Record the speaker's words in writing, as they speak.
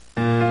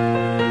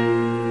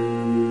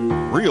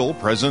Real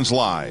Presence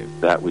Live.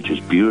 That which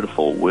is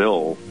beautiful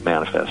will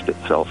manifest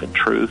itself in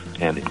truth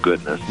and in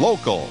goodness.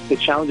 Local. The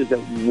challenges that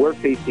we're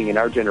facing in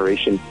our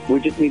generation, we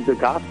just need the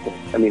gospel.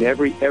 I mean,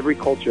 every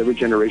culture, every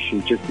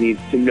generation just needs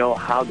to know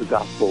how the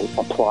gospel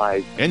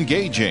applies.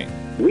 Engaging.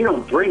 We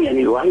don't bring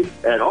any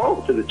life at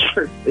all to the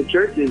church. The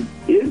church is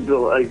the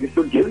life. It's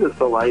what gives us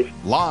the life.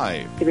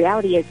 Live. The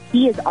reality is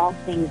He is all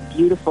things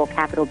beautiful,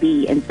 capital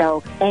B. And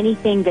so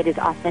anything that is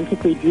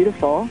authentically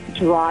beautiful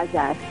draws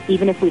us,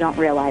 even if we don't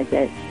realize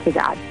it, to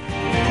God.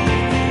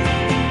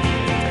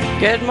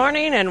 Good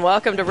morning and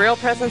welcome to Real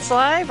Presence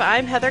Live.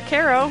 I'm Heather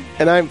Caro.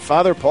 And I'm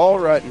Father Paul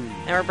Rutten.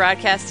 And we're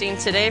broadcasting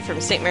today from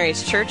St.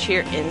 Mary's Church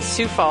here in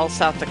Sioux Falls,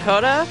 South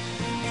Dakota,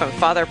 from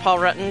Father Paul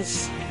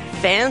Rutten's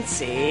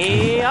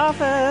fancy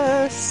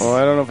office. Well,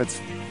 I don't know if it's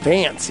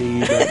fancy,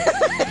 but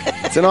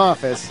it's an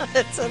office.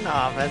 It's an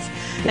office.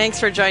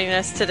 Thanks for joining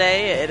us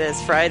today. It is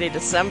Friday,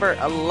 December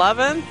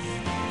 11th.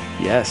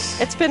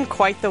 Yes. It's been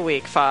quite the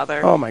week,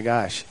 Father. Oh, my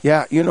gosh.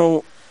 Yeah, you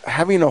know,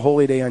 having a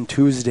holy day on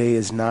Tuesday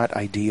is not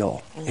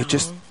ideal. No. It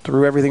just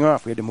threw everything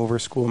off. We had to move our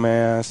school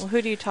mass. Well,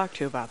 who do you talk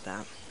to about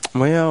that?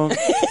 Well,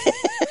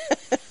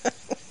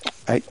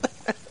 I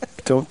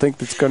don't think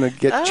that's going to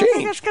get changed. I don't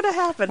think it's going to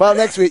happen. Well,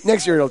 next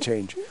year it'll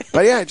change.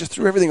 But yeah, it just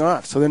threw everything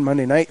off. So then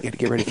Monday night, you had to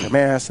get ready for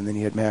Mass, and then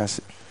you had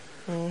Mass.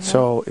 Mm-hmm.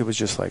 So it was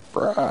just like,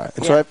 brah.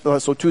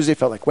 And so Tuesday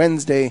felt like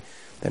Wednesday,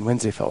 then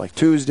Wednesday felt like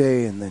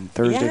Tuesday, and then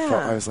Thursday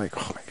I was like,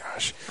 oh my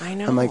gosh. I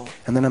know. I'm like,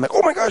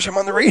 oh my gosh, I'm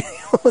on the radio.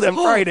 Then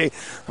Friday,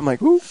 I'm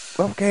like, ooh,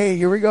 okay,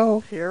 here we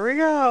go. Here we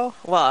go.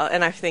 Well,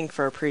 and I think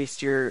for a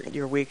priest,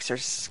 your weeks are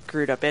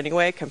screwed up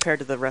anyway compared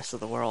to the rest of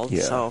the world.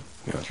 Yeah. So.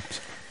 Yeah.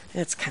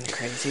 It's kind of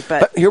crazy,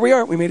 but here we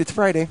are. We made it to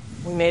Friday.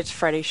 We made it to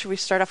Friday. Should we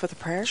start off with a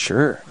prayer?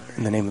 Sure.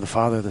 In the name of the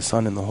Father, the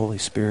Son, and the Holy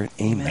Spirit.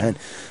 Amen.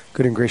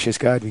 Good and gracious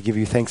God, we give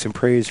you thanks and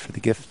praise for the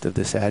gift of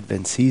this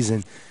Advent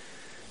season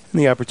and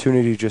the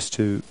opportunity just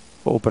to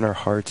open our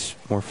hearts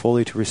more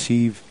fully to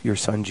receive your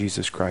Son,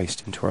 Jesus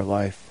Christ, into our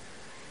life.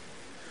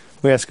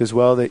 We ask as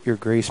well that your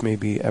grace may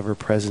be ever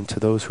present to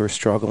those who are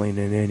struggling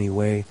in any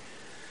way,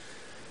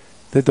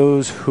 that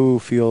those who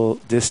feel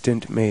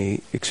distant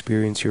may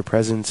experience your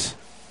presence,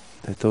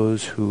 that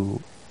those who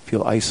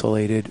feel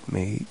isolated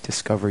may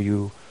discover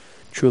you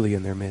truly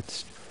in their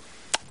midst.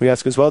 We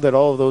ask as well that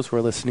all of those who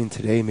are listening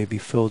today may be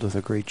filled with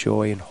a great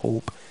joy and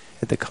hope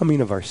at the coming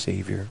of our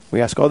Savior.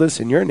 We ask all this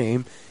in your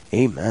name.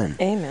 Amen.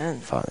 Amen.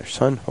 Father,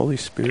 Son, Holy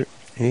Spirit.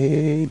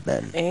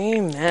 Amen.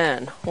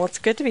 Amen. Well, it's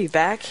good to be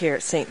back here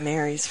at St.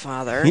 Mary's,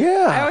 Father.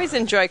 Yeah. I always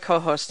enjoy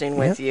co-hosting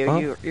with you.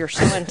 Well. You're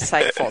so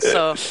insightful.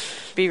 So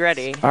be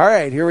ready. All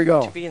right, here we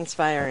go. To be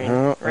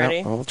inspiring.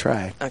 Ready? We'll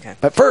try. Okay.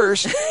 But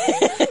first,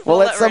 we'll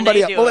let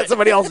somebody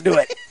else do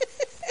it.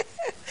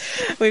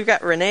 We've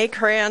got Renee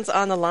Crayons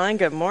on the line.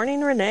 Good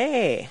morning,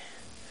 Renee.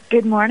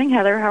 Good morning,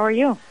 Heather. How are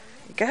you?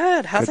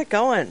 Good. How's it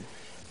going?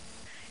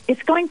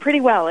 It's going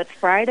pretty well. It's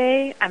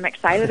Friday. I'm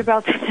excited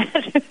about that.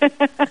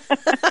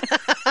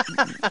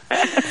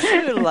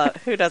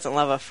 Who doesn't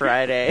love a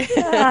Friday?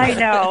 I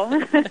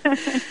know.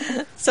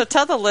 So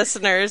tell the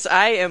listeners,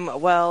 I am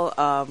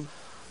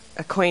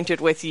acquainted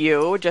with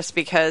you just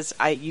because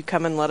you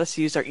come and let us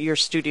use your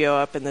studio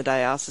up in the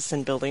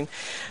diocesan building.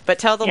 But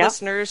tell the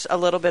listeners a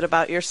little bit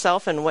about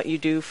yourself and what you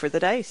do for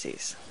the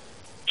diocese.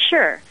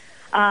 Sure.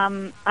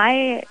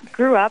 I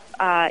grew up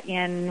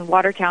in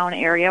Watertown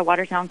area,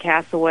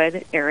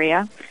 Castlewood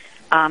area,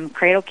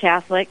 cradle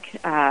Catholic.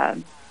 I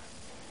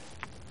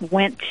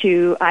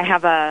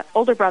have a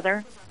older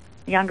brother,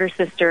 younger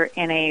sister,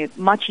 and a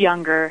much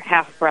younger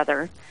half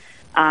brother.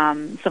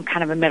 Some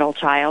kind of a middle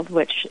child,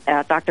 which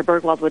Dr.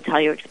 Bergwald would tell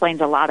you explains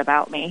a lot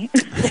about me.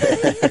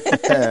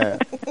 I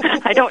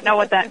don't know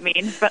what that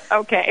means, but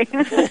okay.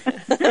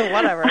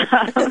 Whatever.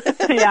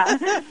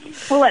 Yeah,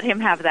 we'll let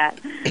him have that.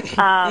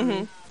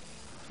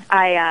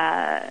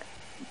 I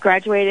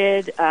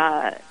graduated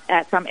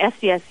from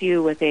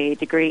SDSU with a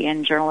degree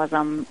in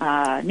journalism,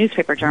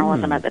 newspaper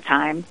journalism at the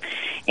time,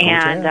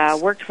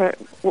 and worked for,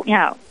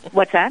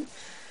 what's that?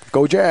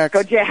 Go Jacks.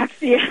 Go Jacks,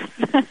 yes.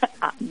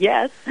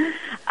 Yes.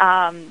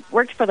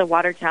 Worked for the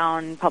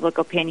Watertown Public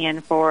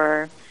Opinion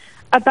for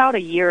about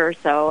a year or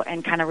so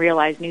and kind of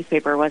realized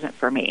newspaper wasn't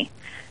for me.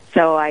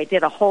 So I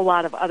did a whole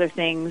lot of other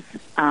things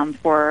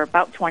for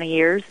about 20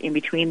 years in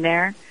between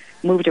there.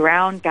 Moved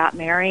around, got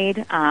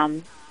married.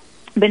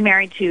 Been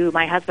married to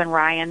my husband,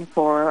 Ryan,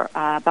 for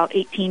about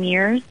 18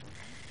 years.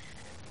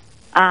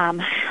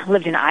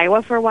 Lived in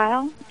Iowa for a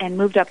while and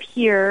moved up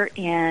here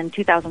in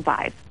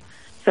 2005.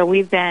 So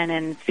we've been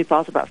in Sioux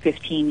Falls about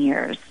 15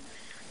 years.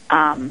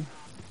 Came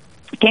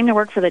to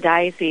work for the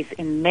diocese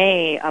in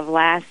May of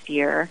last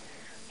year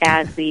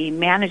as the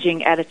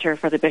managing editor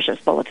for the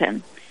Bishop's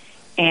Bulletin.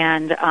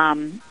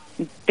 And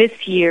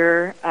this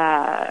year,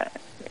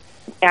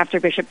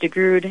 after Bishop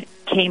DeGrood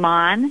came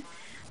on,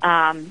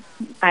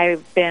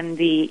 I've been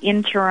the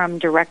interim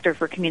director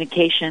for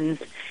communications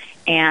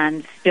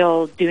and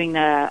still doing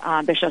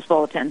the Bishop's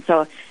Bulletin.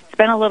 So it's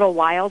been a little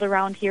wild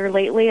around here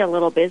lately, a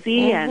little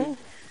busy,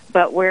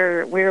 but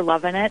we're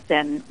loving it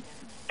and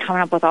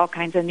coming up with all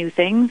kinds of new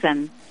things,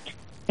 and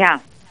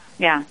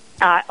Yeah.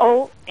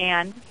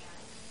 And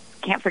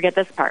can't forget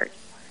this part.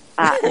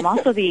 I'm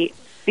also the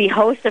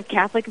host of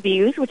Catholic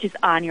Views, which is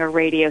on your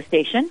radio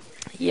station.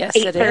 Yes,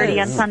 it is.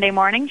 8:30 on Sunday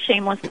morning.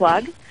 Shameless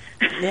plug.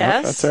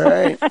 Yes, that's all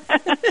right.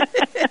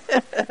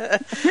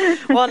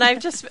 Well,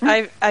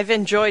 and I've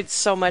enjoyed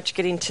so much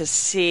getting to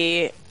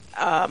see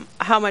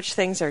how much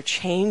things are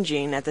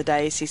changing at the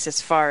diocese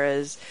as far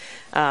as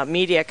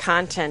media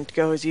content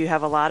goes. You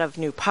have a lot of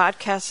new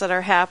podcasts that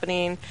are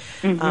happening.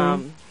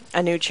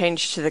 A new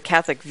change to the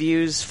Catholic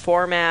Views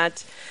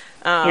format.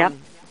 Yep.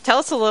 Tell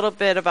us a little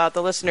bit about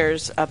the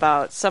listeners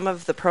about some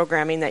of the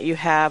programming that you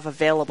have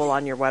available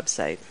on your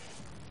website.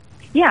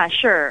 Yeah,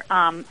 sure.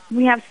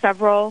 We have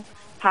several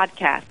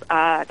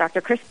podcasts. Dr.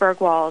 Chris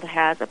Bergwald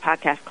has a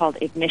podcast called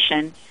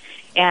Ignition,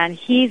 and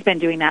he's been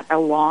doing that a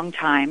long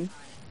time.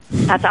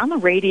 It's on the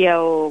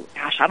radio.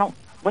 Gosh,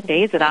 what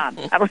day is it on?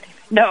 I don't even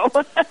know.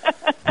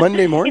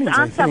 Monday mornings, it's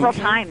on I think. several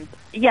times.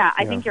 Yeah,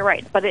 I think you're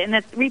right. But it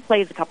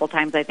replays a couple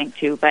times, I think,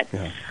 too. But we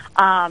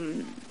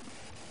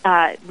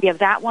have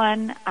that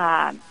one.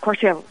 Of course,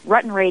 we have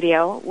Rutten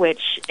Radio,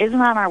 which isn't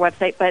on our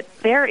website, but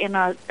they're in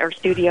our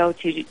studio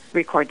to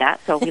record that,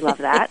 so we love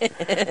that.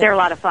 They're a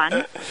lot of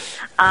fun.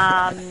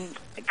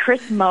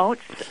 Chris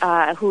Motes,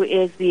 who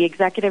is the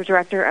executive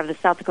director of the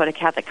South Dakota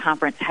Catholic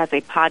Conference, has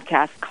a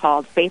podcast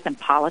called Faith and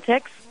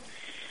Politics,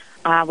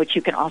 which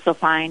you can also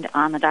find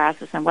on the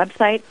diocesan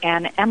website.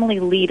 And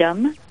Emily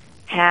Leadham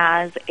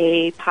has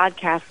a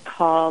podcast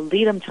called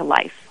Lead 'em to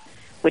Life,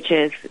 which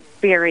is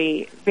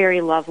very,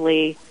 very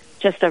lovely,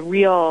 just a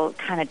real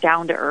kind of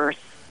down-to-earth,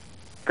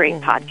 great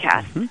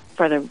podcast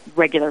for the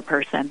regular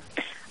person.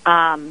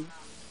 And,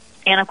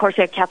 of course,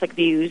 we have Catholic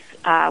Views,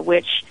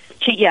 which,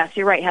 yes,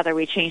 you're right, Heather,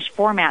 we changed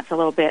formats a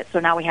little bit. So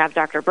now we have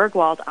Dr.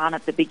 Bergwald on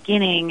at the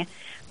beginning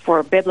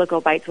for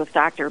Biblical Bites with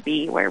Dr.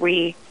 B, where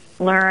we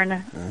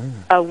learn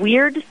a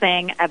weird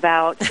thing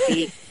about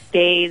the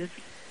day's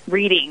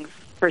readings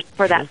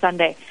for that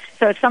Sunday.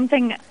 So it's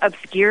something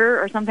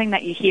obscure or something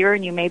that you hear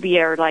and you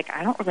maybe are like,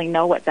 I don't really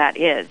know what that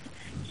is.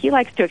 He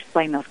likes to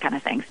explain those kind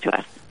of things to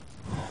us.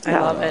 I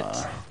love it.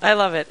 I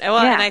love it. Well,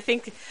 and I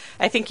think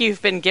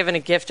you've been given a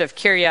gift of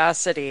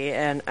curiosity,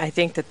 and I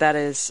think that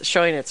is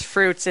showing its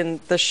fruits in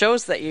the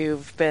shows that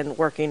you've been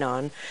working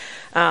on.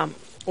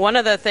 One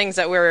of the things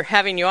that we're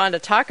having you on to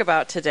talk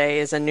about today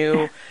is a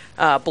new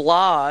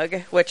blog,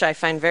 which I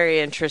find very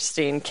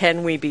interesting,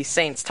 Can We Be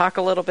Saints? Talk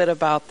a little bit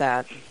about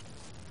that.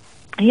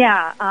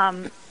 Yeah,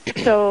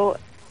 so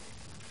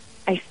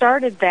I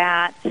started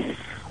that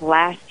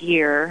last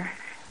year.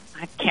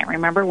 I can't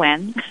remember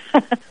when.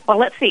 Well,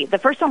 let's see. The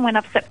first one went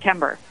up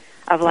September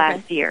of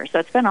last year, so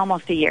it's been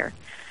almost a year.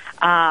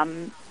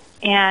 And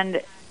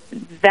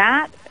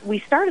we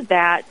started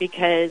that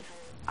because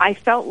I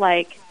felt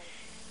like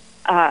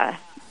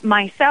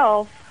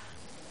myself,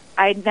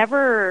 I'd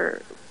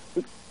never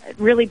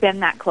really been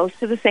that close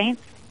to the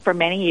saints for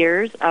many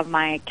years of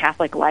my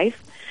Catholic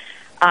life.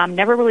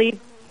 Never really,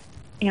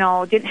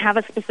 didn't have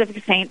a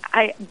specific saint.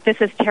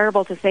 This is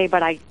terrible to say,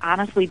 but I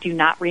honestly do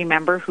not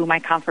remember who my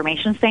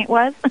confirmation saint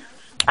was.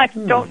 I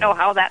don't know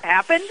how that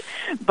happened,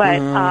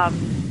 but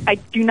I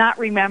do not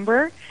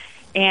remember.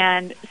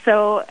 And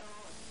so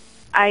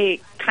I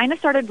kind of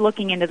started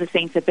looking into the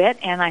saints a bit,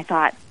 and I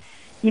thought,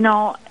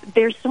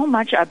 there's so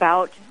much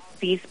about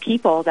these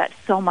people that's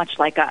so much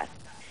like us.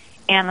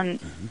 And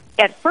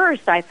at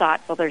first I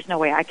thought, well, there's no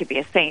way I could be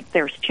a saint.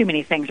 There's too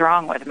many things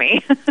wrong with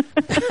me.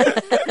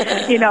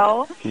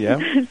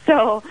 Yeah.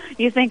 So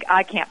you think,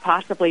 I can't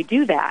possibly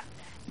do that.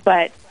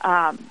 But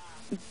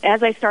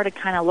as I started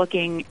kind of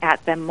looking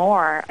at them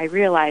more, I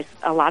realized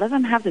a lot of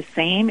them have the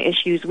same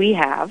issues we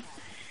have.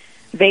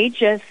 They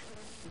just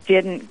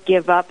didn't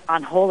give up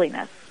on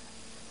holiness.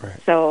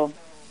 Right. So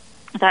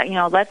I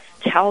thought, let's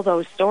tell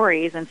those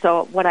stories. And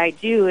so what I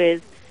do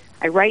is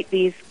I write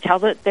these, tell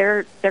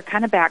their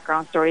kind of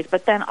background stories,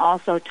 but then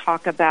also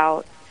talk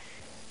about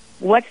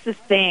what's the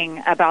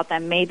thing about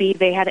them. Maybe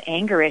they had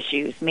anger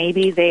issues.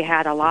 Maybe they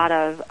had a lot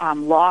of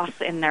loss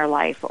in their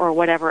life or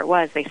whatever it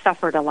was. They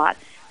suffered a lot.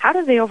 How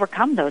do they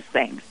overcome those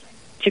things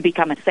to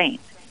become a saint?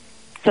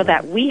 So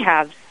that we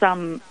have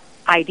some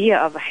idea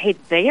of, hey,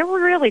 they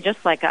were really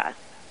just like us,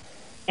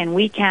 and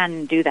we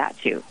can do that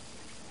too.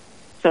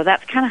 So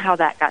that's kind of how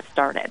that got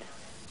started.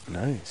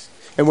 Nice.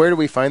 And where do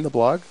we find the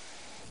blog?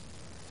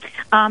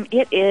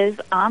 It is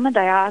on the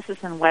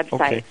diocesan website.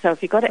 Okay. So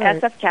if you go to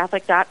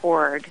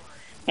sfcatholic.org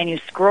and you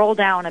scroll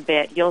down a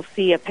bit, you'll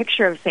see a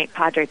picture of St.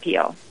 Padre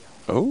Pio.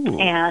 Oh.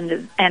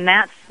 And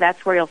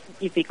that's where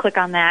if you click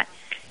on that,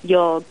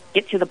 you'll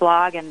get to the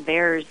blog, and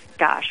I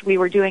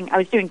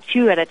was doing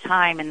 2 at a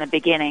time in the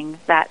beginning.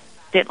 That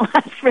didn't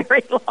last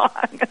very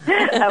long.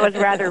 That was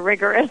rather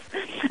rigorous.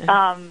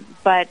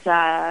 But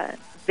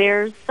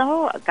there's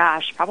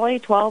probably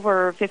 12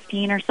 or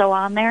 15 or so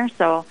on there.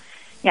 So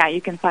yeah,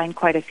 you can find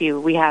quite a few.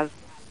 I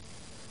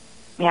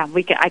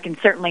can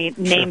certainly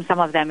name some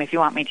of them if you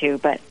want me to,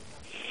 but.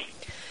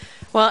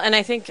 Well, and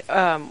I think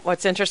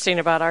what's interesting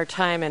about our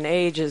time and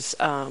age is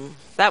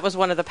that was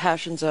one of the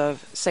passions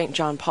of St.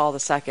 John Paul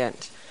II,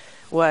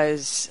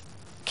 was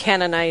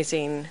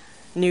canonizing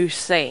new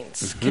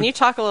saints. Can you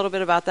talk a little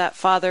bit about that,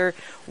 Father,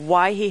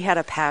 why he had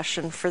a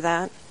passion for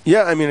that?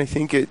 Yeah, I mean, I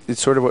think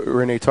it's sort of what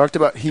Renee talked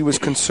about. He was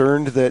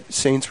concerned that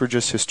saints were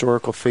just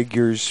historical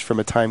figures from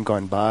a time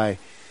gone by,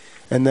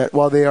 and that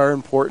while they are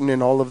important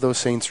and all of those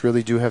saints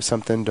really do have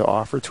something to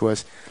offer to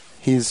us,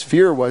 his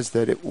fear was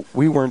that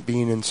we weren't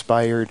being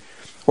inspired,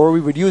 or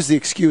we would use the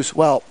excuse,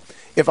 well,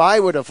 if I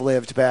would have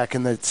lived back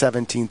in the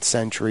 17th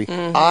century,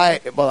 I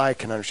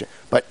can understand.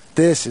 But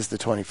this is the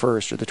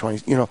 21st or the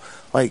 20th.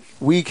 Like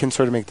we can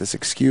sort of make this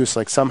excuse,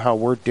 like somehow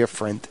we're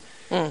different,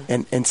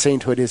 and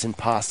sainthood is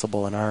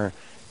impossible in our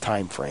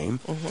time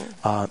frame.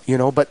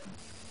 But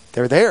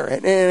they're there,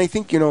 and I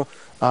think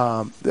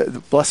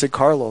the Blessed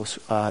Carlos,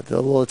 the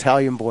little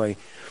Italian boy,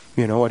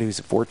 he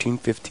was 14,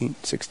 15,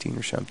 16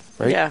 or something,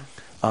 right? Yeah.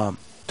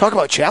 Talk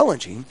about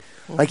challenging.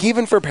 Like,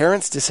 even for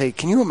parents to say,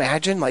 can you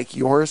imagine, like,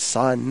 your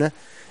son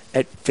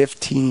at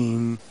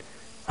 15,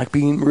 like,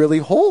 being really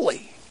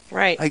holy?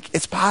 Right. Like,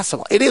 it's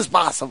possible. It is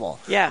possible.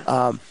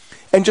 Yeah.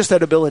 And just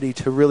that ability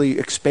to really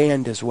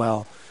expand as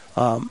well.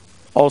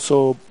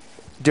 Also,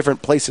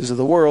 different places of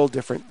the world,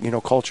 different,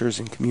 cultures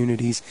and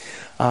communities.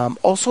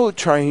 Also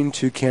trying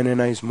to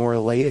canonize more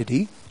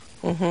laity.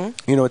 The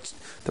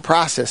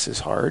process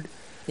is hard.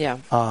 Yeah.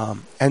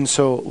 And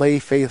so lay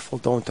faithful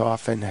don't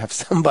often have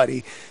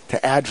somebody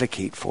to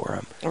advocate for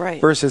them. Right.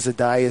 Versus a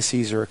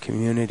diocese or a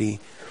community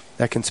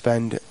that can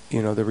spend,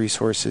 the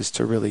resources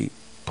to really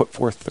put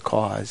forth the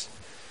cause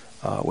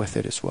with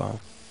it as well.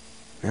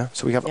 Yeah.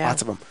 So we have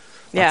lots of them.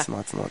 Lots and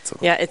lots of them.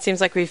 Yeah, it seems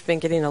like we've been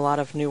getting a lot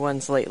of new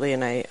ones lately,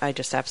 and I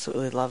just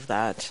absolutely love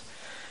that.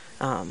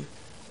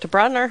 To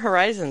broaden our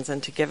horizons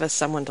and to give us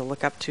someone to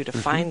look up to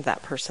find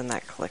that person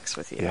that clicks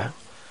with you. Yeah.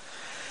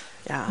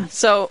 Yeah.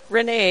 So,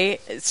 Renee,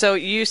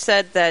 you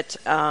said that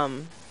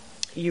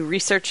you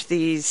research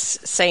these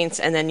saints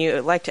and then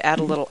you like to add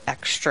a little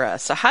extra.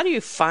 So how do you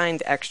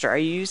find extra? Are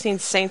you using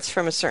saints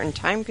from a certain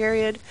time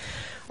period,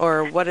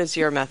 or what is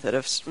your method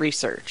of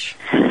research?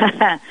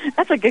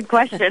 That's a good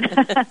question.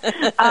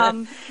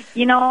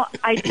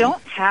 I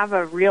don't have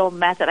a real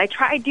method.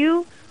 I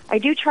do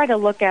try to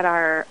look at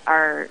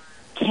our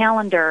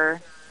calendar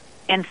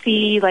and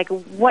see like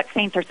what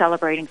saints are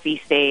celebrating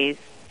feast days.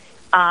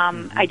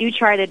 I do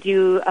try to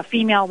do a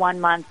female one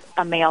month,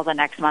 a male the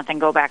next month,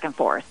 and go back and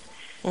forth.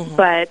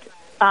 But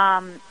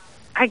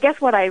I guess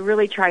what I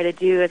really try to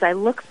do is I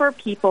look for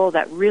people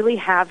that really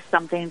have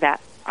something that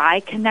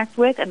I connect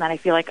with and that I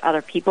feel like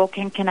other people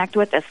can connect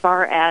with, as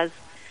far as,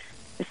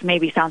 this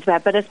maybe sounds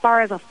bad, but as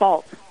far as a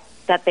fault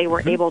that they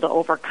were able to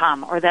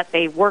overcome or that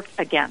they worked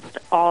against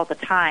all the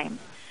time.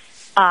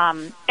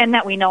 And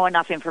that we know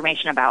enough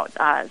information about.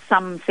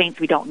 Some saints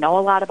we don't know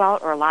a lot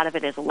about, or a lot of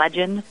it is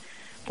legend.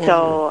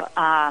 So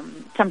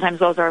sometimes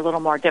those are a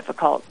little more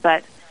difficult,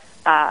 but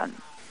I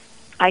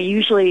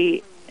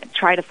usually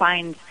try to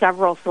find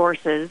several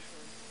sources.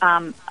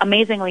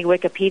 Amazingly,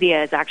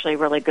 Wikipedia is actually a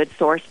really good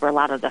source for a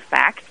lot of the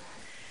facts.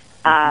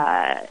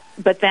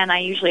 But then I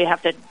usually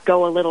have to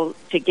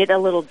get a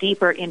little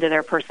deeper into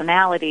their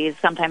personalities.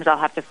 Sometimes I'll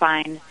have to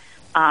find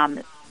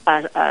a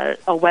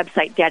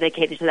website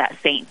dedicated to that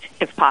saint,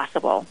 if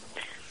possible,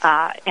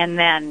 and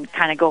then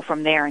kind of go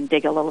from there and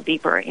dig a little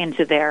deeper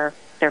into their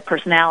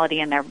personality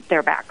and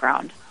their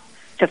background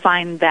to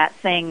find that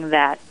thing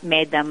that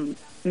makes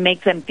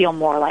them feel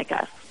more like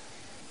us.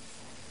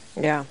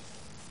 Yeah,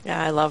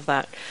 I love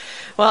that.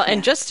 Well,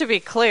 and just to be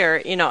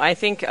clear, I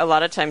think a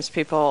lot of times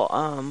people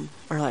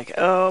are like,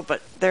 oh,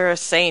 but they're a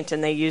saint,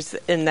 and they use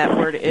in that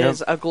word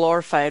is a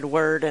glorified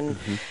word and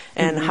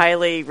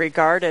highly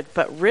regarded.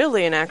 But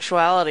really, in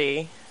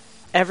actuality,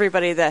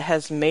 everybody that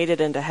has made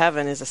it into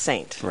heaven is a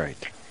saint.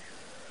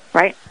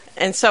 Right.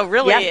 And so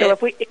really... Yeah, so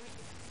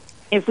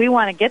if we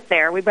want to get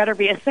there, we better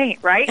be a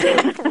saint, right?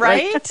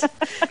 Right?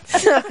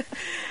 So,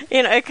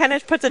 it kind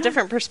of puts a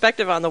different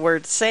perspective on the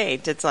word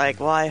saint. It's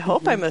like, well, I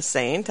hope I'm a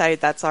saint.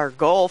 That's our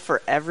goal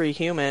for every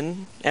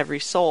human,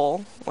 every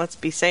soul. Let's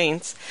be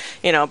saints.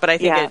 But I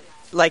think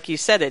like you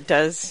said, it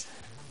does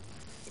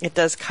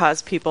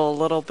cause people a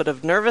little bit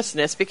of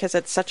nervousness because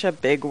it's such a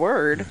big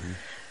word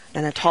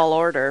and a tall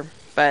order.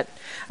 But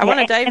I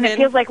want to dive in. And it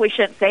feels like we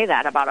shouldn't say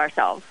that about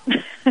ourselves.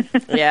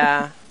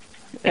 Yeah.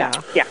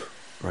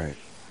 Right.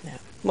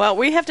 Well,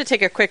 we have to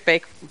take a quick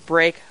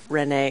break,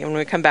 Renee. When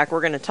we come back, we're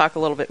going to talk a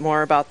little bit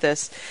more about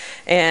this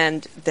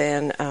and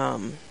then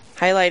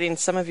highlighting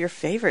some of your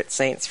favorite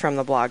saints from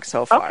the blog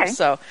so far. Okay.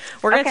 So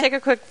we're going to take a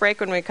quick break.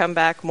 When we come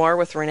back, more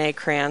with Renee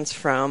Kranz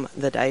from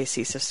the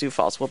Diocese of Sioux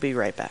Falls. We'll be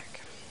right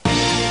back.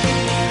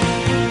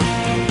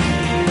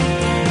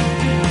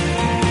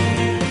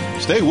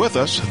 Stay with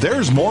us.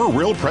 There's more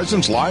Real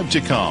Presence Live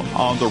to come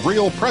on the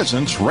Real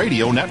Presence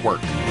Radio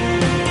Network.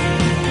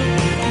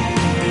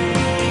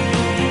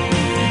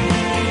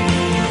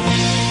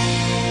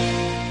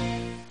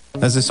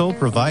 As a sole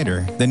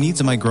provider, the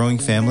needs of my growing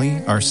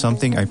family are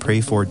something I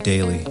pray for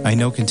daily. I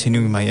know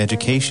continuing my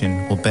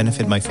education will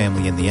benefit my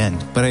family in the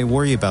end, but I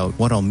worry about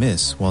what I'll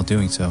miss while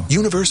doing so.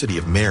 University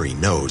of Mary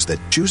knows that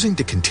choosing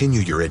to continue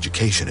your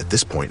education at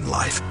this point in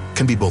life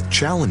can be both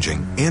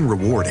challenging and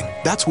rewarding.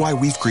 That's why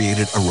we've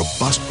created a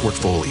robust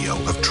portfolio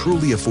of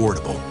truly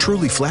affordable,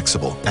 truly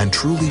flexible, and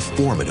truly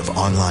formative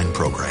online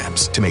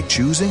programs to make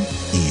choosing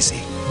easy.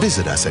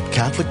 Visit us at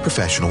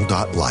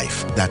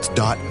CatholicProfessional.life. That's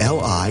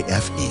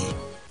 .life.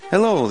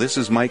 Hello, this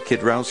is Mike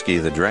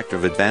Kidrowski, the Director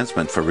of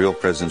Advancement for Real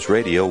Presence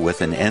Radio, with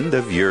an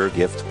end-of-year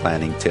gift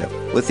planning tip.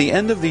 With the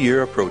end of the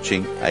year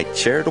approaching, a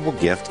charitable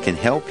gift can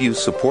help you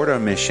support our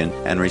mission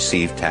and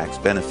receive tax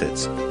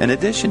benefits. In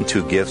addition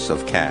to gifts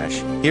of cash,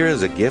 here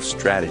is a gift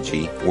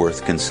strategy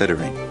worth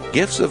considering.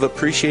 Gifts of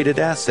appreciated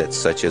assets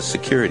such as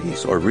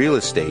securities or real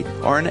estate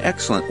are an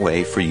excellent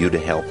way for you to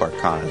help our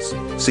cause.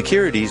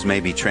 Securities may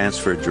be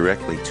transferred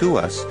directly to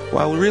us,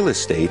 while real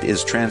estate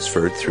is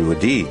transferred through a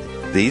deed.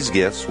 These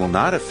gifts will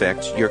not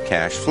affect your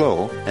cash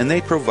flow, and they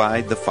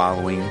provide the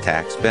following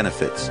tax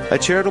benefits: a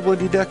charitable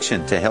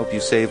deduction to help you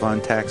save on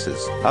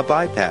taxes, a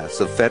bypass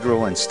of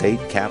federal and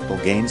state capital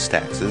gains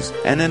taxes,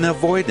 and an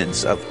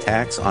avoidance of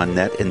tax on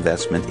net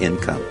investment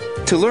income.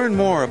 To learn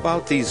more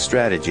about these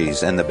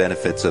strategies and the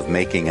benefits of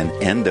making an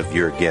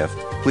end-of-year gift,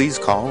 please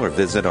call or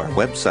visit our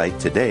website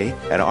today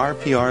at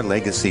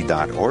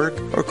rprlegacy.org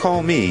or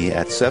call me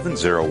at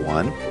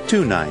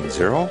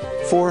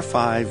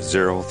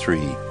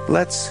 701-290-4503.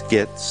 Let's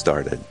get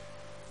started.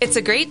 It's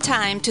a great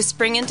time to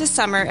spring into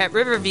summer at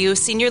Riverview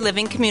Senior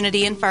Living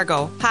Community in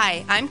Fargo.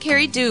 Hi, I'm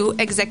Carrie Dew,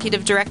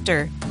 Executive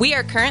Director. We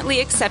are currently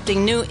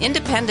accepting new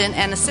independent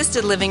and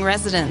assisted living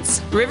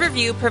residents.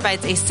 Riverview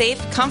provides a safe,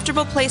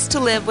 comfortable place to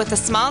live with a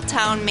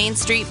small-town Main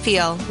Street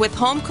feel, with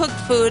home-cooked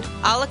food,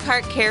 a la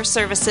carte care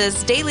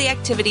services, daily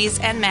activities,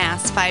 and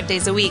Mass 5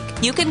 days a week.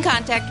 You can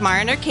contact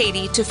Marin or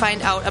Katie to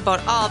find out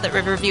about all that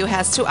Riverview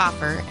has to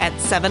offer at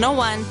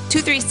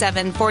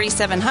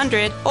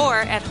 701-237-4700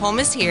 or at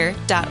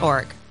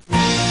homeishere.org.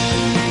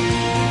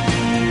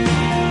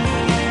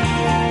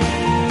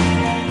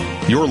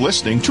 You're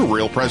listening to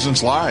Real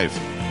Presence Live.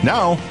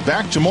 Now,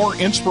 back to more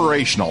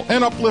inspirational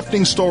and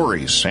uplifting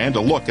stories and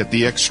a look at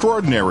the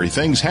extraordinary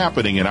things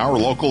happening in our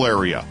local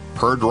area.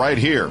 Heard right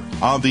here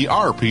on the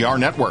RPR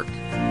Network.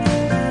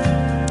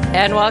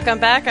 And welcome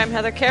back. I'm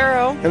Heather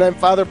Caro. And I'm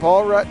Father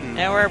Paul Rutten.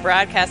 And we're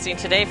broadcasting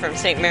today from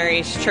St.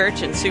 Mary's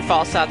Church in Sioux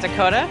Falls, South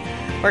Dakota.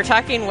 We're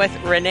talking with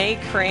Renee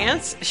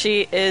Krantz.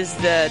 She is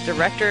the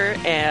director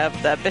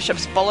of the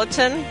Bishop's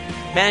Bulletin,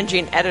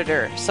 managing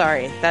editor.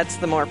 Sorry, that's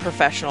the more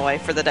professional way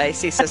for the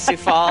Diocese of Sioux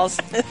Falls.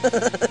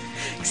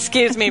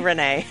 Excuse me,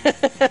 Renee.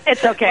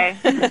 It's okay.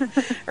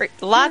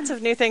 Lots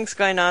of new things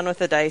going on with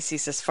the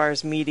diocese as far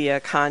as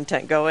media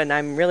content go, and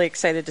I'm really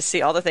excited to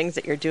see all the things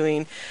that you're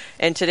doing.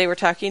 And today we're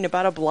talking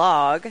about a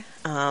blog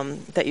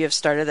that you have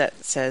started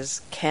that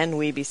says, Can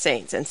We Be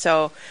Saints? And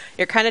so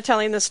you're kind of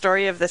telling the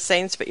story of the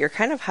saints, but you're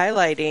kind of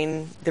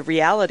highlighting the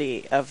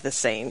reality of the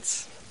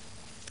saints.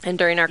 And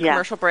during our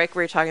commercial break,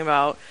 we were talking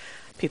about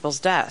people's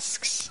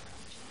desks.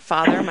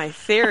 Father, my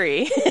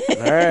theory. All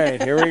right,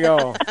 here we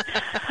go.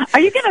 Are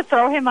you going to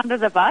throw him under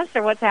the bus,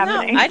 or what's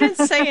happening? No, I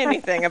didn't say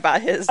anything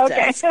about his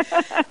desk.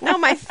 No,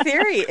 my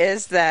theory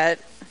is that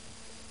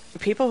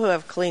people who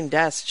have clean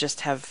desks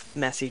just have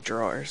messy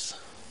drawers.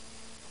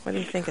 What do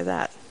you think of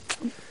that?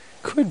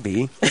 Could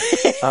be.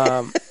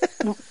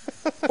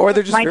 Or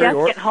they're just my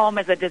desk at home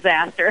is a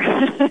disaster.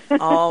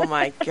 Oh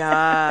my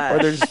God! Or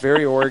they're just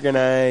very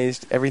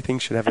organized. Everything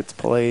should have its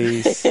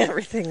place.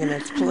 Everything in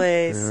its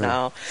place.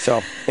 No.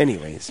 So,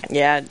 anyways.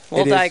 Yeah,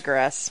 we'll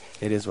digress.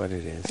 It is what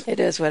it is.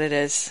 It is what it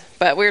is.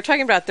 But we were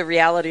talking about the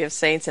reality of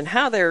saints and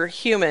how they're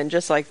human,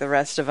 just like the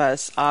rest of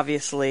us.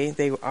 Obviously,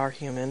 they are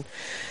human,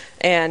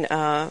 and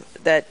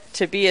that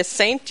to be a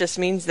saint just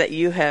means that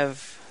you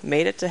have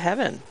made it to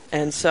heaven.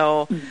 And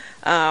so.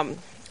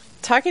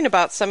 Talking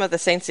about some of the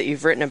saints that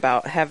you've written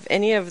about, have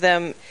any of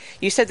them,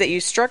 you said that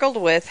you struggled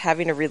with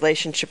having a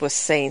relationship with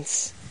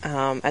saints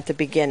at the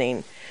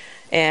beginning,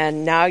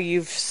 and now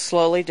you've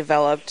slowly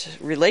developed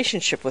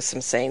relationship with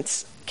some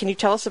saints. Can you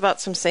tell us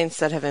about some saints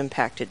that have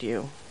impacted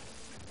you?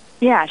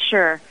 Yeah,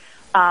 sure.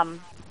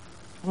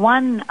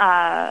 One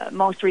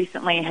most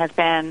recently has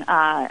been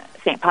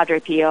St. Padre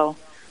Pio.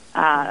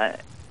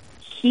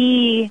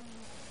 He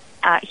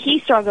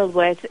struggled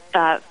with,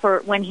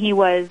 for when he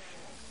was...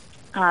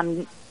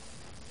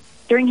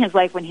 during his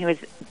life, when he was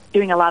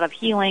doing a lot of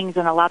healings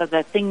and a lot of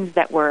the things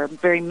that were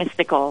very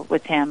mystical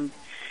with him,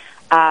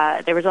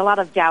 there was a lot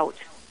of doubt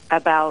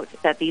about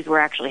that these were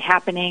actually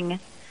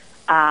happening.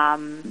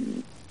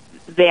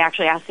 They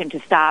actually asked him to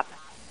stop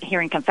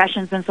hearing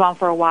confessions and so on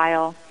for a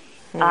while.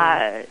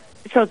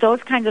 So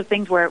those kinds of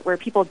things where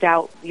people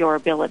doubt your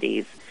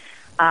abilities.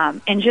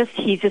 And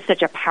he's just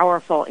such a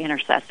powerful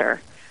intercessor.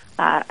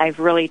 I've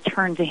really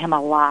turned to him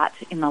a lot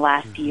in the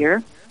last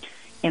year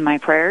in my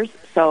prayers.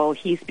 So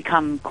he's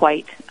become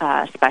quite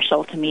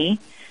special to me.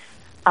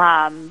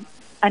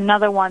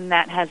 Another one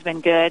that has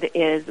been good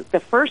is the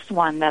first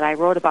one that I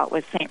wrote about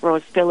was St.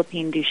 Rose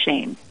Philippine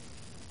Duchesne.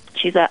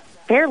 She's a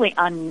fairly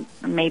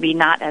maybe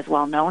not as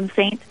well-known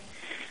saint,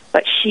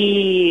 but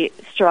she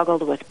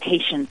struggled with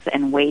patience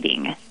and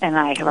waiting, and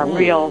I have a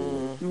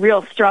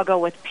real struggle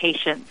with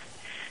patience.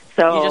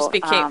 So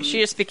she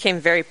just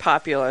became very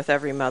popular with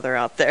every mother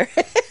out there.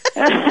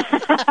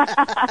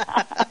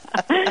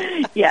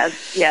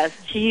 Yes.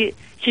 She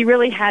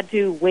really had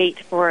to wait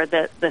for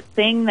the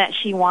thing that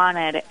she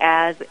wanted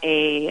as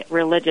a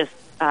religious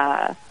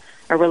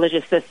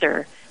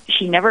sister.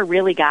 She never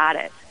really got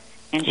it,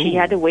 and she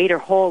had to wait her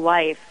whole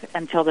life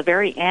until the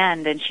very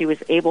end, and she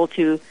was able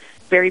to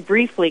very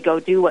briefly go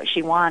do what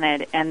she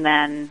wanted, and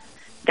then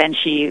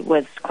she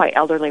was quite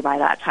elderly by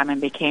that time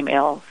and became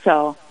ill.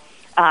 So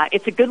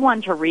it's a good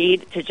one to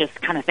read, to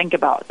just kind of think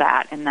about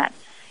that, and that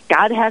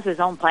God has his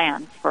own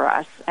plans for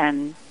us,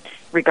 and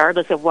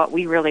regardless of what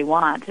we really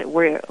want,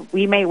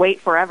 we may wait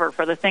forever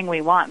for the thing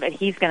we want, but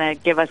he's going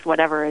to give us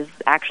whatever is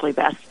actually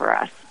best for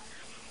us.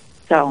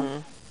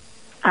 So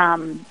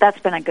that's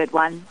been a good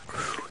one.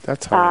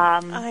 That's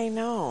hard. I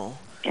know.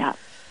 Yeah.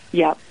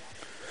 Yep.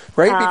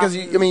 Right? Because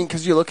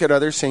because you look at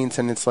other saints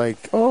and it's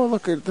like, oh,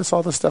 look at this,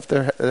 all the stuff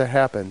that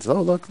happens.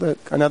 Oh, look,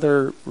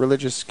 another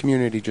religious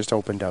community just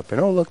opened up, and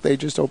oh, look, they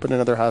just opened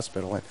another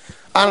hospital,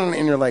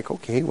 and you're like,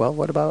 okay, well,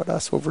 what about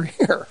us over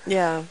here?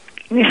 Yeah.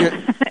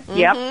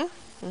 Yep.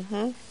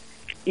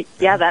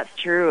 Yeah, that's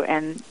true.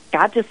 And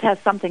God just has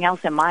something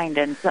else in mind,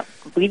 and so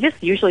we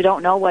just usually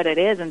don't know what it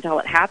is until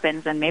it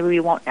happens, and maybe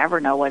we won't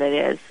ever know what it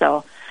is.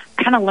 So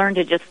I kind of learned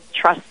to just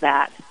trust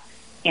that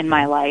in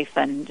my life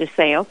and just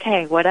say,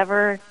 okay,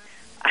 whatever,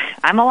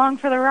 I'm along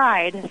for the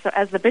ride. So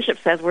as the bishop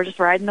says, we're just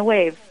riding the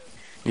wave.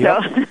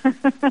 Yep.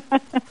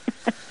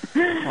 So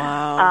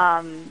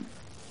wow.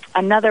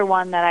 Another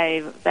one that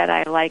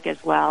I like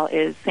as well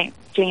is St.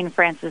 Jane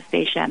Frances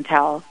de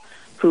Chantal,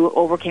 who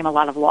overcame a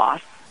lot of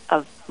loss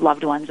of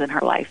loved ones in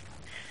her life.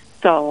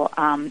 So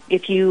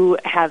if you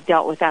have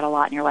dealt with that a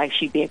lot in your life,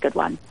 she'd be a good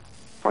one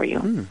for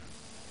you.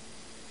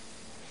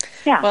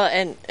 Yeah.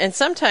 Well, and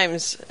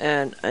sometimes,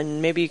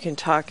 and maybe you can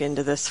talk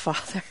into this,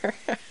 Father.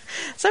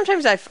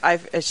 Sometimes I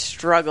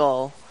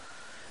struggle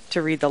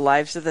to read the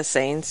lives of the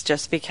saints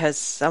just because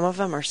some of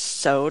them are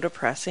so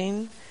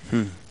depressing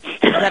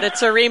that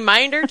it's a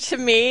reminder to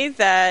me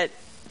that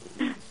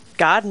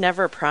God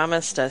never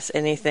promised us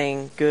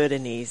anything good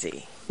and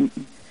easy.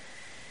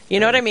 You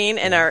know what I mean?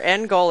 And our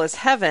end goal is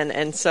heaven,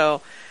 and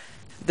so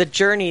the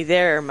journey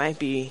there might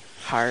be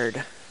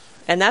hard.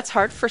 And that's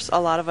hard for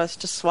a lot of us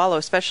to swallow,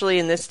 especially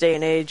in this day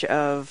and age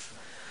of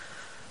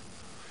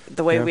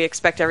the way we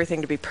expect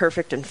everything to be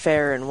perfect and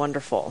fair and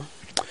wonderful.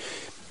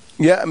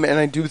 Yeah, and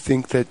I do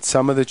think that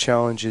some of the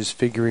challenge is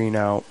figuring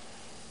out,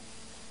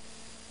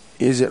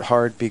 is it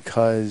hard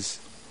because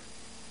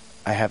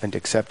I haven't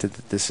accepted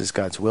that this is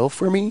God's will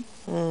for me?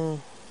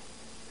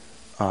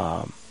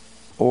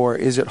 Or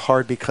is it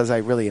hard because I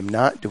really am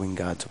not doing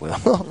God's will?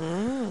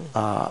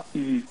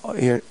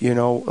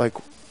 Like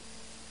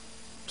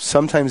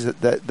sometimes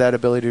that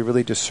ability to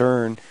really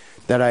discern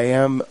that I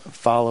am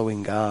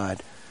following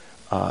God,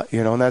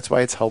 and that's why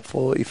it's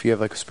helpful if you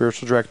have like a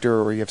spiritual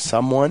director or you have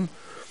someone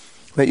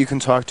that you can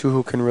talk to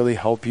who can really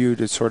help you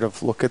to sort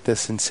of look at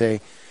this and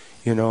say,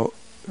 no,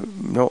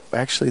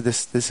 actually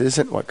this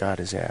isn't what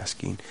God is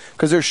asking.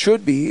 Because there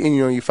should be, and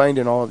you find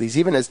in all of these,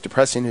 even as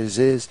depressing as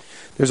it is,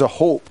 there's a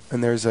hope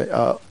and there's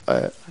a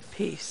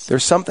peace.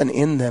 There's something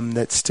in them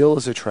that still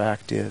is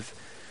attractive,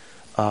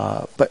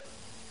 but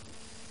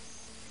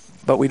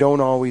we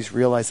don't always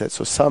realize that.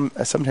 So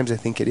sometimes I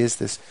think it is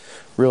this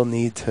real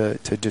need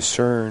to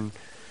discern,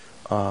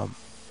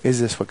 is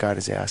this what God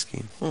is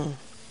asking?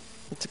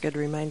 That's a good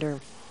reminder.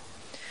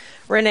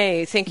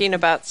 Renee, thinking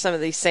about some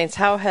of these saints,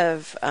 how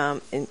have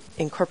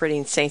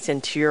incorporating saints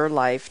into your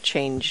life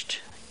changed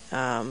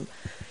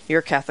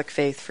your Catholic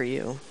faith for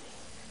you?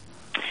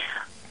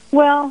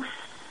 Well,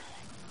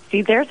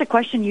 see, there's a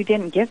question you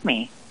didn't give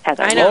me,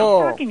 Heather. I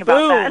know. Talking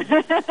about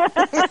that.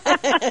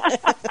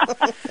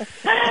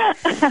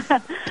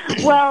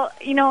 Well,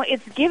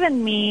 it's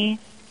given me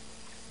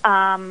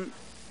a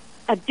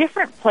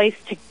different place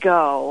to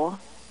go,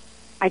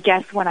 I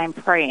guess, when I'm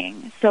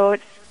praying. So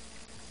it's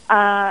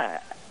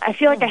I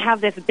feel like I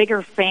have this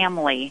bigger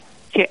family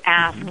to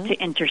ask to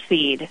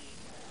intercede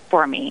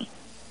for me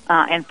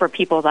and for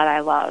people that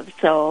I love.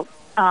 So,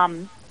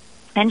 and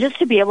just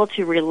to be able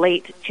to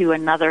relate to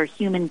another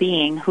human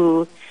being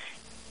who,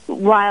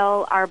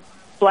 while our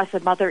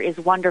Blessed Mother is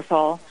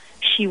wonderful,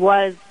 she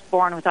was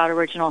born without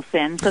original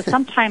sin. So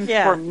sometimes,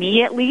 for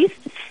me at least,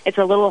 it's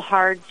a little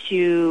hard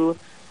to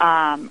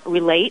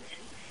relate.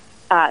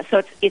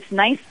 So it's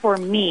nice for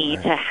me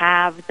to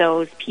have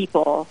those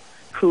people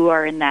who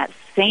are in that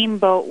same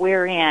boat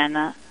we're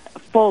in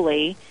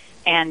fully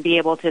and be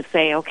able to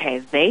say, okay,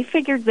 they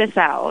figured this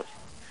out,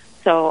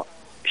 so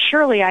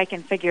surely I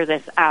can figure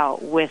this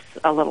out with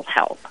a little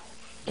help.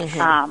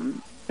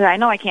 But I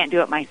know I can't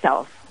do it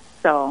myself.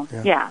 So,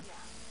 yeah.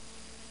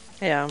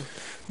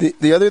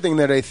 The other thing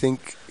that I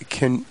think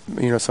can,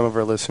 some of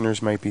our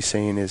listeners might be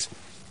saying is,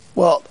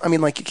 well, I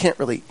mean, like, you can't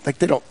really, like,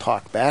 they don't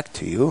talk back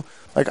to you.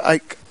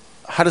 Like,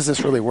 how does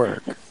this really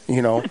work?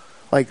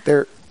 Like,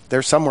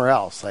 they're somewhere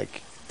else.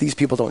 Like, these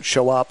people don't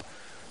show up,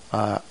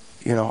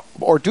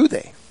 or do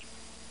they?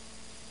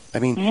 I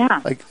mean,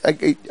 like,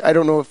 I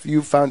don't know if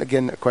you found,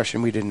 again, a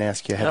question we didn't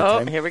ask you ahead of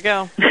time. Oh, here we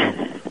go.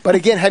 But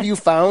again, have you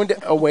found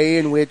a way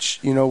in which,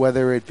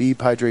 whether it be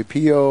Padre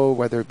Pio,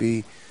 whether it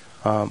be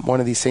one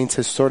of these saints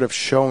has sort of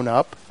shown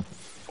up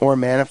or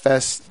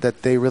manifest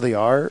that they really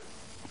are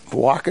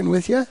walking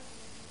with you?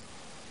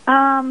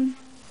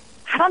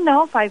 I don't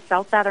know if I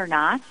felt that or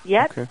not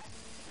yet. Okay.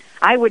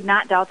 I would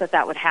not doubt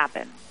that would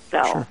happen,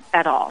 though,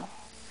 at all.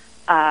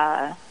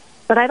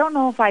 But I don't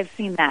know if I've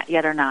seen that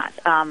yet or not.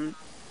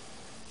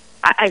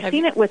 I've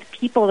seen it with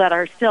people that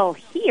are still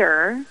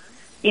here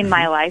in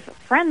my life,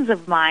 friends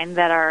of mine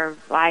that are,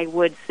 I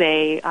would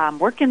say,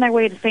 working their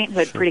way to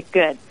sainthood pretty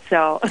good.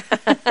 So,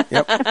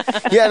 Yep.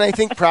 Yeah, and I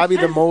think probably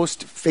the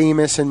most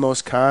famous and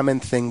most common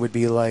thing would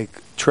be like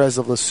Therese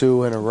of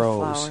Lisieux and a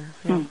rose.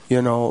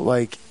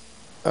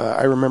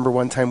 I remember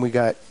one time we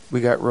got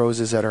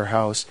roses at our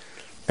house,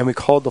 and we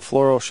called the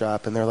floral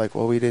shop, and they're like,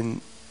 "Well, we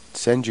didn't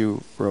send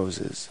you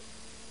roses."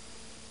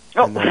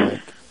 Oh. And they're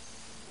like,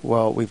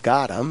 "Well, we've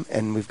got them,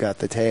 and we've got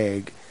the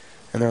tag,"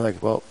 and they're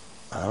like, "Well,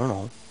 I don't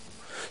know."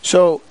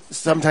 So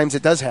sometimes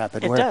it does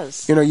happen. It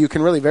does. You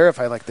can really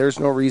verify, like, there's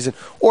no reason.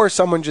 Or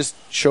someone just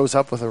shows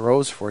up with a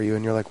rose for you,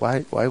 and you're like,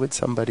 why would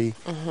somebody,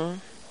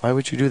 why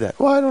would you do that?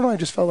 Well, I don't know. I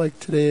just felt like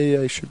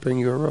today I should bring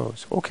you a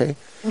rose. Okay.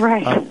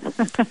 Right.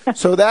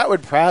 So that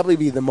would probably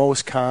be the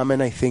most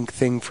common, I think,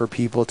 thing for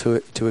people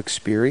to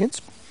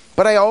experience.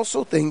 But I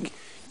also think,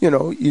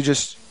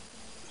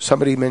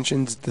 somebody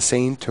mentions the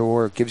saint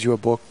or gives you a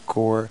book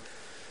or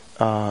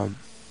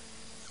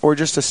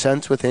just a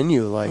sense within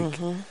you, like,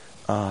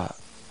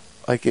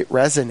 like it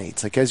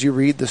resonates. Like, as you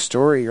read the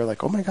story, you're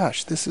like, oh my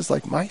gosh, this is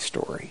like my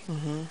story.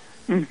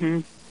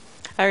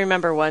 I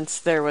remember once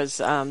there was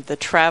the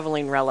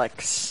Traveling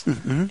Relics,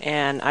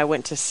 and I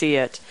went to see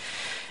it.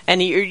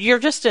 And you're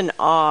just in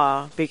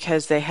awe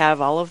because they have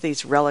all of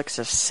these relics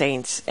of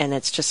saints, and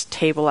it's just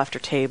table after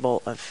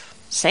table of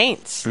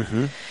saints.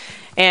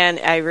 And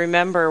I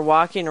remember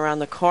walking around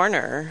the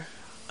corner,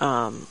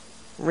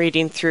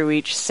 reading through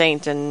each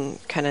saint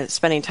and kind of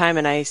spending time,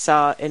 and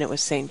it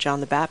was St. John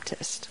the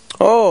Baptist.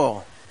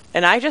 Oh.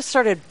 And I just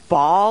started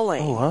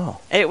bawling. Oh,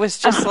 wow. It was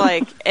just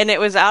like, and it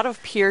was out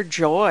of pure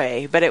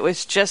joy, but it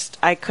was just,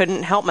 I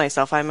couldn't help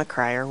myself. I'm a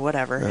crier,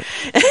 whatever.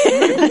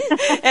 Yep.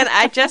 And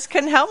I just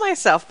couldn't help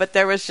myself, but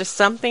there was just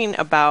something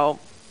about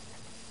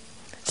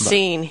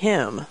seeing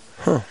him.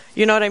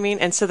 You know what I mean?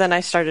 And so then I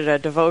started a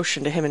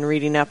devotion to him and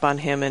reading up on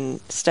him and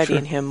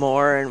studying him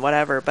more and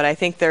whatever. But I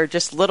think they're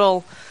just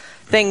little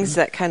things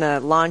that kind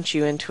of launch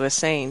you into a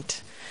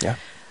saint. Yeah.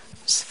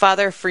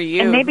 Father, for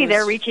you. And maybe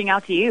they're reaching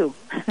out to you.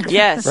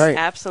 Yes, right.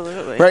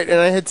 Absolutely. Right, and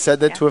I had said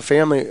that to a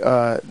family,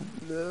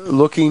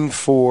 looking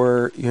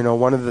for,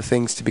 one of the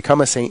things to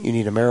become a saint, you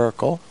need a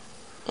miracle.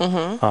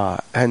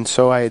 And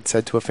so I had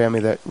said to a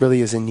family that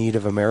really is in need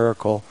of a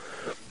miracle,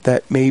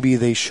 that maybe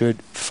they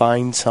should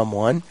find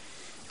someone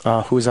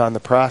who's on the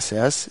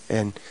process.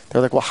 And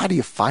they're like, well, how do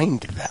you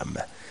find them?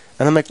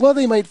 And I'm like, well,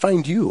 they might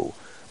find you.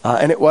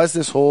 And it was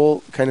this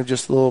whole kind of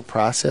just little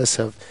process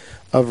of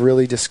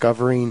really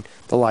discovering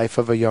the life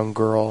of a young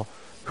girl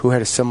who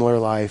had a similar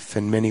life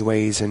in many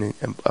ways and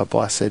a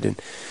blessed.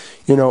 And,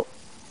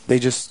 they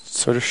just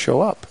sort of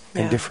show up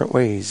in different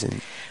ways.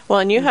 And well,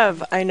 and you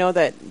have, I know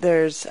that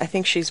I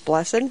think she's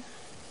blessed,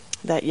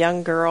 that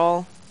young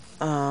girl.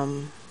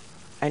 I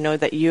know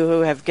that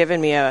you have given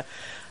me a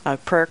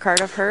prayer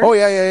card of hers. Oh,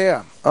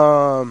 yeah.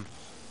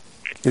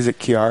 Is it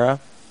Kiara?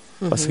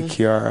 Blessed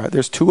Kiara.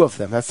 There's two of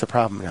them. That's the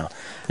problem now.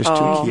 There's two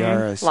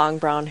Kiaras. Long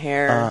brown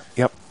hair.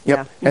 Yep.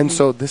 Yeah. And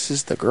so this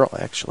is the girl,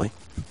 actually.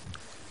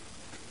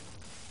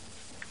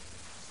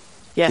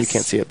 Yes. You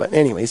can't see it, but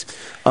anyways.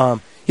 A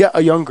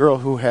young girl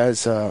who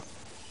has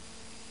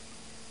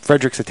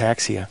Friedreich's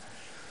ataxia.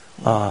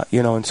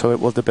 And so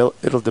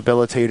it'll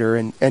debilitate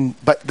her.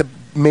 But the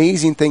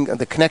amazing thing,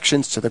 the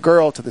connections to the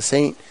girl, to the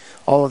saint,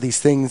 all of these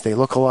things, they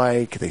look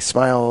alike, they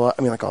smile a lot.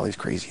 I mean, like all these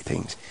crazy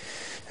things.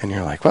 And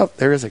you're like, well,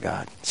 there is a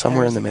God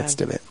somewhere in the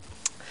midst of it.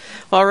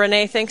 Well,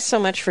 Renee, thanks so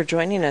much for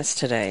joining us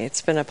today.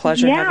 It's been a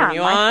pleasure having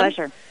you on. Yeah, my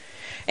pleasure.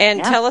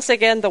 And tell us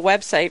again the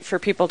website for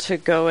people to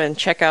go and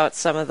check out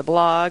some of the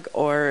blog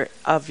or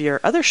of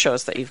your other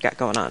shows that you've got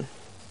going on.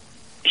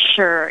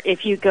 Sure.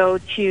 If you go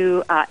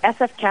to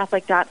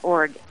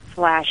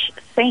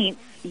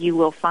sfcatholic.org/saints, you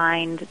will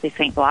find the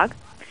Saint blog.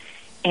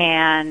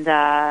 And,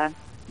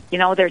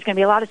 there's going to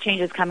be a lot of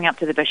changes coming up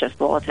to the Bishop's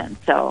Bulletin.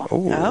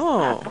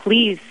 So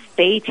please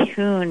stay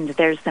tuned.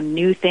 There's some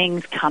new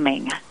things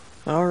coming.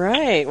 All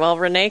right. Well,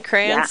 Renee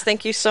Kranz,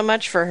 thank you so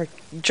much for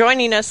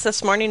joining us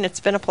this morning. It's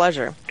been a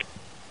pleasure.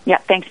 Yeah,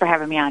 thanks for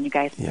having me on, you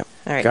guys. Yep.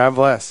 All right. God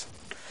bless.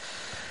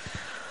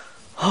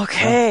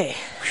 Okay.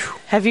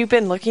 Have you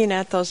been looking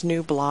at those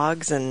new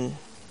blogs and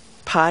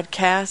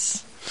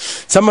podcasts?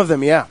 Some of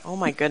them, yeah. Oh,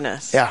 my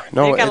goodness. Yeah.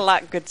 No, they've got a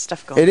lot of good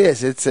stuff going on. It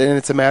is.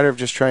 It's a matter of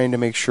just trying to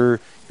make sure,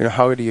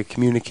 how do you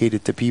communicate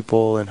it to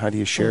people and how do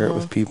you share it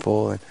with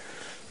people.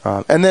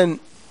 And then,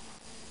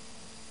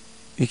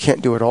 you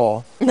can't do it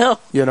all. No.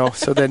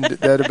 So then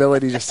that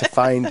ability just to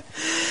find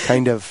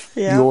kind of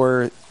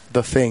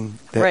the thing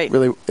that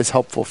really is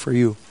helpful for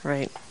you.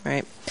 Right.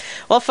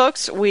 Well,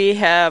 folks, we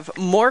have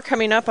more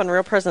coming up on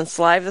Real Presence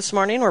Live this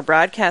morning. We're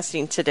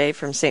broadcasting today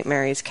from St.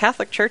 Mary's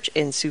Catholic Church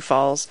in Sioux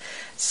Falls,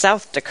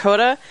 South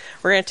Dakota.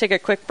 We're going to take a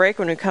quick break.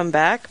 When we come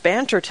back,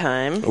 banter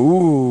time.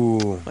 Ooh,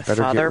 with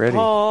better Father get ready.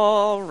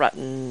 Paul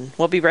Rutten.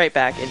 We'll be right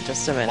back in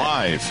just a minute.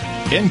 Live,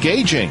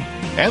 engaging,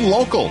 and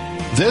local.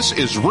 This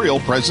is Real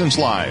Presence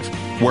Live,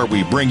 where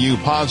we bring you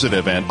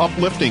positive and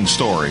uplifting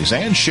stories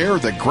and share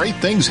the great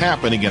things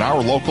happening in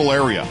our local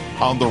area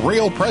on the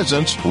Real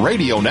Presence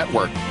Radio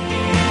Network.